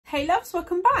Hey loves,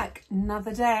 welcome back.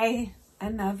 Another day,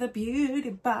 another beauty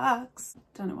box.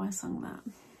 Don't know why I sung that.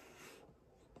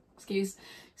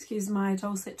 Excuse my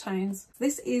dulcet tones.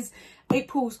 This is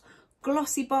April's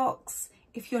Glossybox.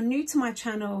 If you're new to my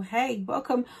channel, hey,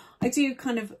 welcome. I do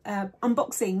kind of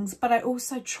unboxings, but I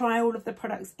also try all of the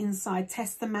products inside,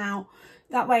 test them out.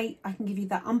 That way I can give you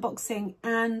that unboxing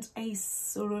and a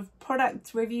sort of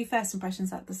product review, first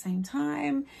impressions at the same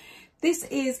time. This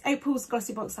is April's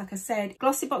Glossybox, like I said.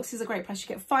 Glossybox is a great place. You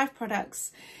get 5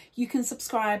 products. You can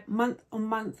subscribe month on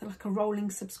month, like a rolling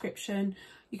subscription.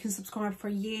 You can subscribe for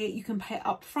a year. You can pay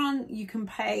up front. You can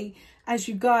pay as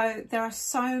you go. There are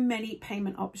so many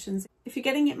payment options. If you're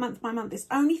getting it month by month, it's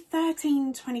only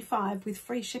 $13.25 with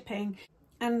free shipping.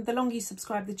 And the longer you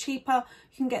subscribe, the cheaper.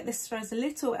 You can get this for as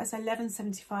little as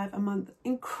 $11.75 a month.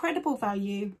 Incredible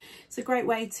value. It's a great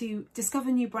way to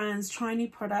discover new brands, try new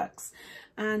products,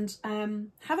 and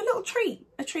have a little treat,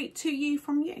 a treat to you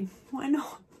from you. Why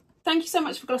not? Thank you so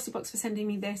much for Glossybox for sending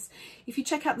me this. If you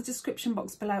check out the description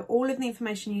box below, all of the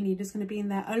information you need is going to be in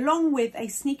there, along with a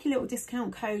sneaky little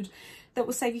discount code that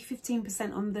will save you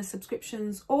 15% on the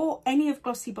subscriptions or any of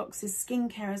Glossybox's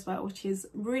skincare as well, which is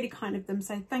really kind of them.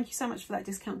 So thank you so much for that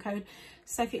discount code.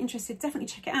 So if you're interested, definitely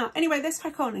check it out. Anyway, let's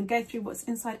crack on and go through what's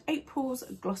inside April's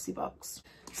Glossybox.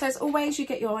 So as always, you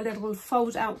get your little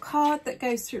fold out card that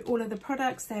goes through all of the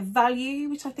products, their value,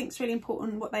 which I think is really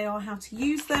important, what they are, how to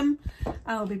use them.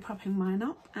 I'll be propping mine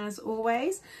up as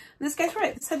always. Let's go through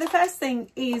it. So the first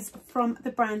thing is from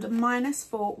the brand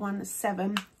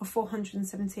 -417 or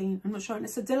 417. I'm not sure. And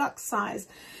it's a deluxe size.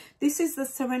 This is the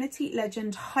Serenity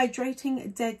Legend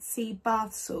Hydrating Dead Sea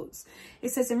Bath Salts. It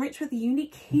says enriched with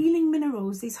unique healing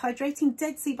minerals. These hydrating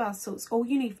Dead Sea bath salts, all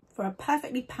you need for a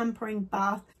perfectly pampering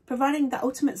bath, providing the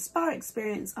ultimate spa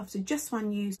experience after just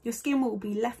one use. Your skin will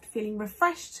be left feeling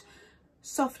refreshed,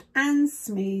 soft and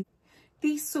smooth.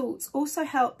 These salts also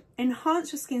help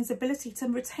enhance your skin's ability to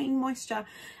retain moisture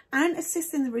and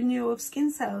assist in the renewal of skin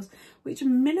cells, which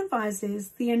minimises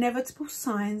the inevitable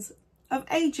signs of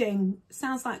aging.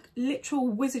 Sounds like literal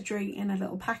wizardry in a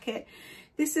little packet.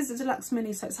 This is a deluxe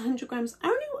mini, so it's 100 grams.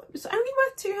 It's only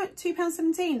worth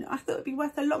 £2.17. I thought it'd be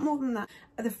worth a lot more than that.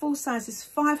 The full size is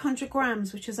 500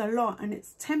 grams, which is a lot, and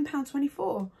it's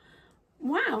 £10.24.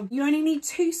 Wow. You only need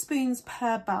 2 spoons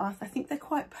per bath. I think they're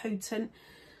quite potent.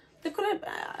 They've got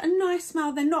a nice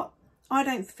smell. They're not, I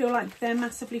don't feel like they're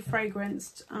massively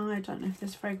fragranced. I don't know if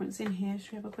there's fragrance in here.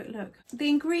 Should we have a quick look? The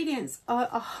ingredients are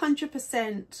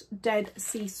 100% dead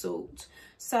sea salt.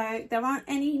 So there aren't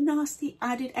any nasty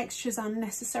added extras,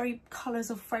 unnecessary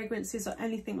colours or fragrances or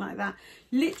anything like that.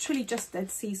 Literally just dead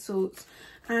sea salt.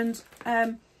 And,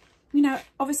 you know,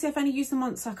 obviously I've only used them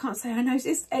once, so I can't say I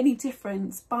noticed any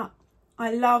difference. But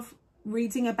I love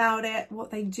reading about it,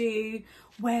 what they do,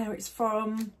 where it's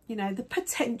from, you know, the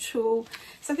potential.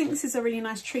 So I think this is a really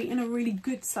nice treat in a really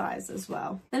good size as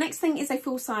well. The next thing is a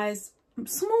full size,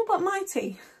 small but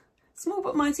mighty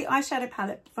eyeshadow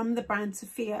palette from the brand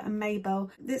sophia+mabelle.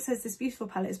 This says this beautiful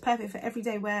palette is perfect for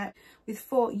everyday wear with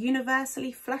 4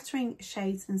 universally flattering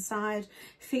shades inside,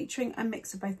 featuring a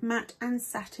mix of both matte and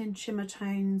satin shimmer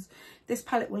tones. This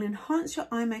palette will enhance your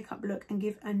eye makeup look and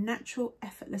give a natural,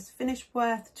 effortless finish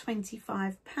worth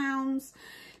 £25.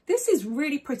 This is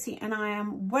really pretty and I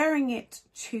am wearing it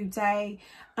today,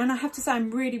 and I have to say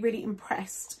I'm really, really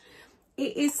impressed.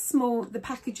 It is small. The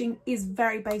packaging is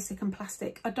very basic and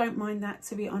plastic. I don't mind that,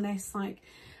 to be honest. Like,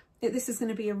 this is going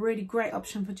to be a really great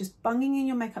option for just bunging in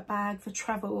your makeup bag for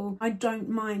travel. I don't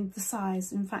mind the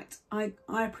size. In fact, I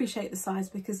appreciate the size,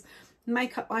 because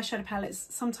makeup eyeshadow palettes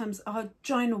sometimes are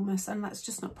ginormous and that's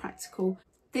just not practical.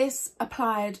 This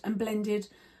applied and blended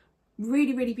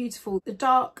really, really beautiful. The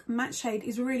dark matte shade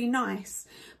is really nice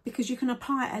because you can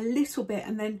apply a little bit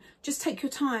and then just take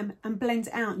your time and blend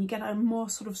it out, and you get a more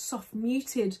sort of soft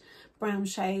muted brown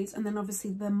shades. And then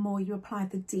obviously the more you apply,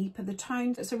 the deeper the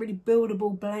tone. It's a really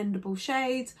buildable, blendable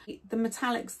shade. The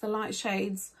metallics, the light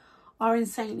shades are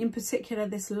insane. In particular,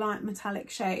 this light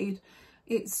metallic shade,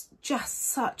 it's just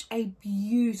such a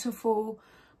beautiful,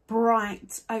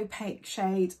 bright, opaque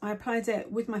shade. I applied it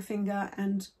with my finger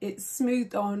and it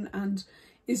smoothed on and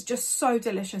is just so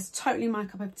delicious. Totally my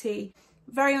cup of tea.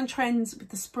 Very on trend with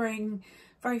the spring,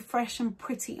 very fresh and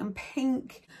pretty and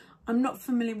pink. I'm not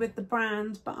familiar with the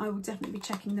brand, but I will definitely be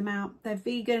checking them out. They're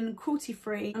vegan, cruelty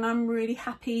free, and I'm really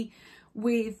happy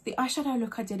with the eyeshadow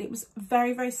look I did. It was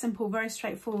very, very simple, very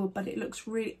straightforward, but it looks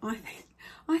really,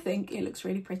 I think it looks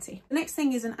really pretty. The next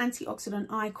thing is an antioxidant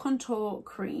eye contour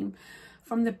cream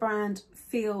from the brand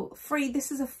Feel Free.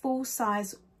 This is a full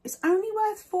size. It's only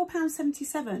worth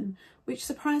 £4.77, which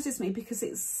surprises me because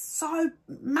it's so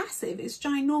massive, it's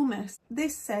ginormous.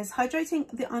 This says hydrating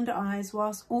the under eyes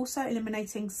whilst also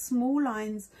eliminating small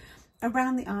lines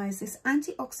around the eyes. This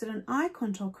antioxidant eye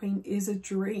contour cream is a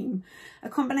dream. A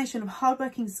combination of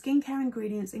hardworking skincare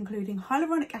ingredients including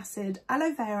hyaluronic acid,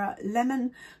 aloe vera,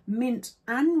 lemon, mint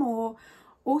and more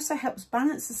also helps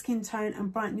balance the skin tone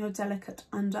and brighten your delicate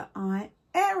under eye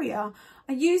area.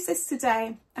 I use this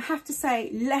today. I have to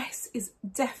say less is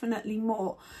definitely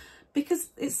more because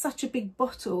it's such a big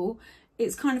bottle.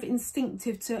 It's kind of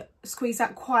instinctive to squeeze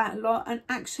out quite a lot, and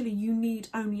actually you need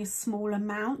only a small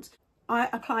amount. I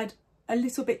applied a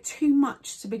little bit too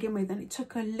much to begin with, and it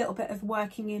took a little bit of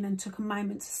working in and took a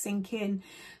moment to sink in.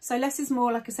 So less is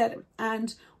more, like I said,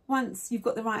 and once you've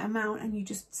got the right amount and you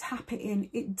just tap it in,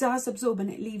 it does absorb and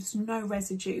it leaves no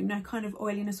residue, no kind of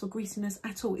oiliness or greasiness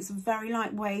at all. It's very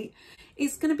lightweight.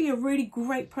 It's going to be a really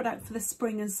great product for the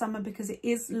spring and summer because it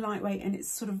is lightweight and it's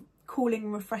sort of cooling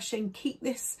and refreshing. Keep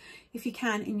this, if you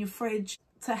can, in your fridge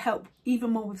to help even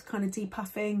more with kind of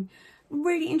depuffing.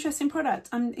 Really interesting product.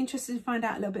 I'm interested to find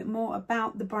out a little bit more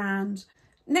about the brand.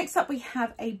 Next up we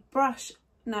have a brush.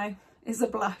 No, it's a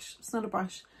blush. It's not a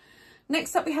brush.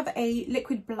 Next up we have a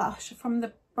liquid blush from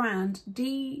the brand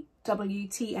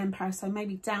dwtn Paris, so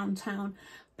maybe Downtown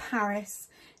Paris.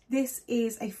 This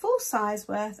is a full size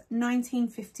worth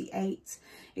 £19.58.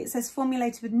 It says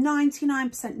formulated with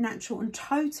 99% natural and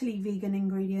totally vegan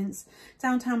ingredients.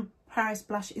 Downtown Paris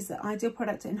blush is the ideal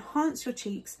product to enhance your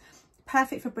cheeks.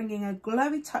 Perfect for bringing a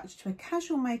glowy touch to a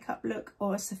casual makeup look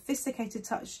or a sophisticated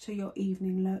touch to your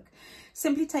evening look.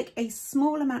 Simply take a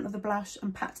small amount of the blush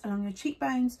and pat along your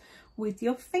cheekbones with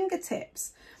your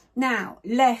fingertips. Now,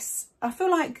 less. I feel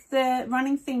like the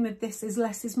running theme of this is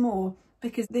less is more,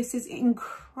 because this is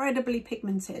incredibly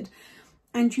pigmented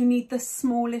and you need the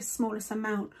smallest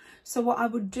amount. So what I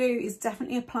would do is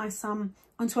definitely apply some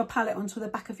onto a palette, onto the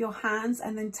back of your hands,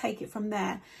 and then take it from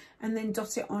there and then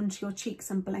dot it onto your cheeks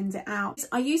and blend it out.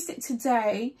 I used it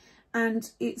today and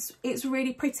it's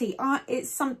really pretty.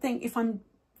 It's something, if I'm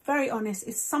very honest,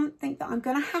 it's something that I'm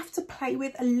going to have to play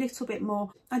with a little bit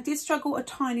more. I did struggle a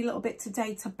tiny little bit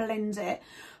today to blend it,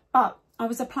 but I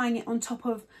was applying it on top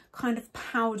of kind of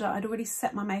powder. I'd already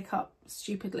set my makeup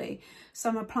stupidly, so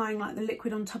I'm applying like the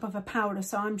liquid on top of a powder,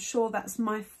 so I'm sure that's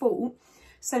my fault.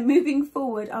 So moving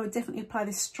forward, I would definitely apply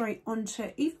this straight onto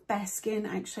even bare skin.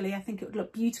 Actually, I think it would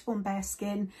look beautiful on bare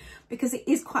skin because it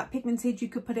is quite pigmented. You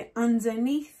could put it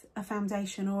underneath a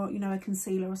foundation or, you know, a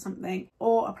concealer or something,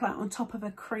 or apply it on top of a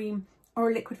cream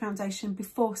or a liquid foundation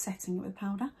before setting it with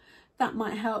powder. That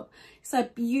might help. It's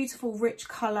a beautiful rich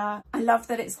colour. I love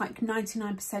that it's like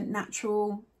 99%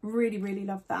 natural. Really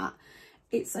love that.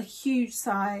 It's a huge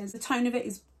size. The tone of it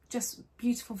is just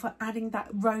beautiful for adding that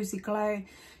rosy glow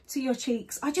to your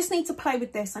cheeks. I just need to play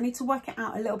with this. I need to work it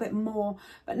out a little bit more,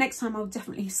 but next time I'll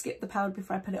definitely skip the powder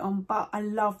before I put it on, but I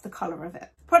love the colour of it.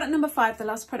 Product number 5, the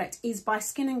last product, is by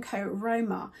SKIN&CO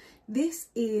Roma. This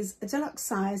is a deluxe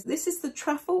size. This is the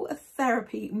Truffle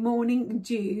Therapy Morning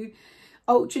Dew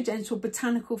Ultra Gentle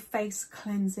Botanical Face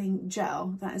Cleansing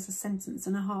Gel. That is a sentence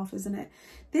and a half, isn't it?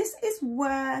 This is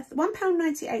worth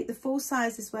 £1.98. The full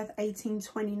size is worth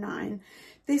 £18.29.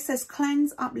 This says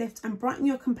cleanse, uplift and brighten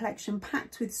your complexion,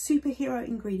 packed with superhero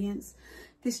ingredients.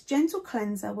 This gentle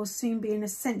cleanser will soon be an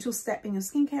essential step in your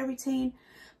skincare routine.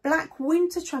 Black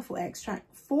winter truffle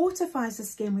extract fortifies the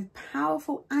skin with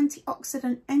powerful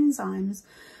antioxidant enzymes,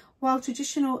 while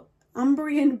traditional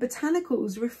Umbrian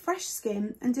botanicals refresh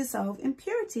skin and dissolve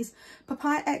impurities.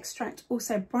 Papaya extract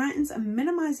also brightens and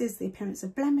minimises the appearance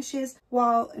of blemishes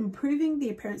while improving the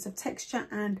appearance of texture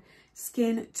and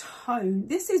skin tone.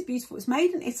 This is beautiful. It's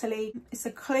made in Italy. It's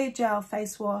a clear gel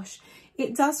face wash.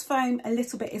 It does foam a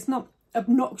little bit. It's not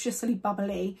obnoxiously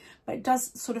bubbly, but it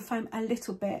does sort of foam a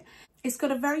little bit. It's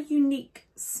got a very unique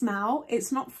smell.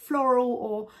 It's not floral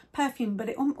or perfume, but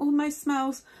it almost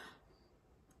smells,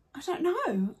 I don't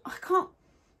know, I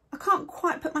can't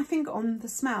quite put my finger on the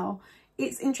smell.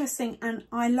 It's interesting and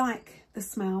I like the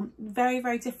smell.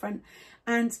 Very different,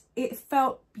 and it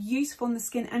felt beautiful on the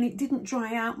skin and it didn't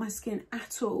dry out my skin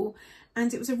at all,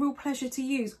 and it was a real pleasure to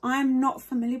use. I am not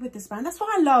familiar with this brand. That's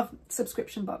why I love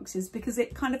subscription boxes, because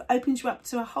it kind of opens you up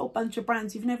to a whole bunch of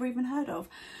brands you've never even heard of.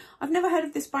 I've never heard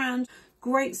of this brand.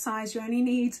 Great size. You only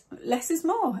need, less is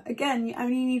more. Again, you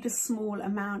only need a small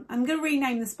amount. I'm going to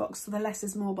rename this box to the less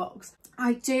is more box.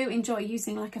 I do enjoy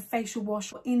using like a facial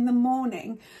wash in the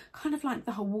morning, kind of like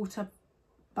the whole water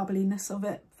bubbliness of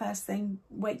it first thing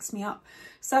wakes me up.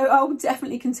 So I'll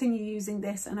definitely continue using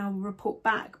this and I'll report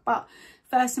back. But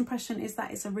first impression is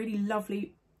that it's a really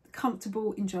lovely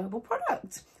comfortable, enjoyable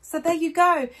product. So there you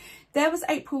go. There was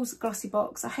April's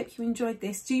Glossybox. I hope you enjoyed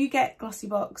this. Do you get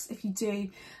Glossybox? If you do,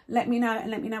 let me know, and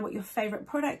let me know what your favourite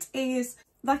product is.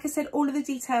 Like I said, all of the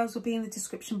details will be in the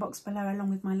description box below, along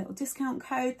with my little discount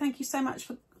code. Thank you so much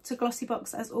to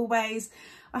Glossybox as always.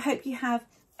 I hope you have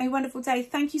a wonderful day.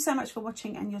 Thank you so much for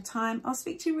watching and your time. I'll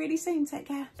speak to you really soon. Take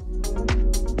care.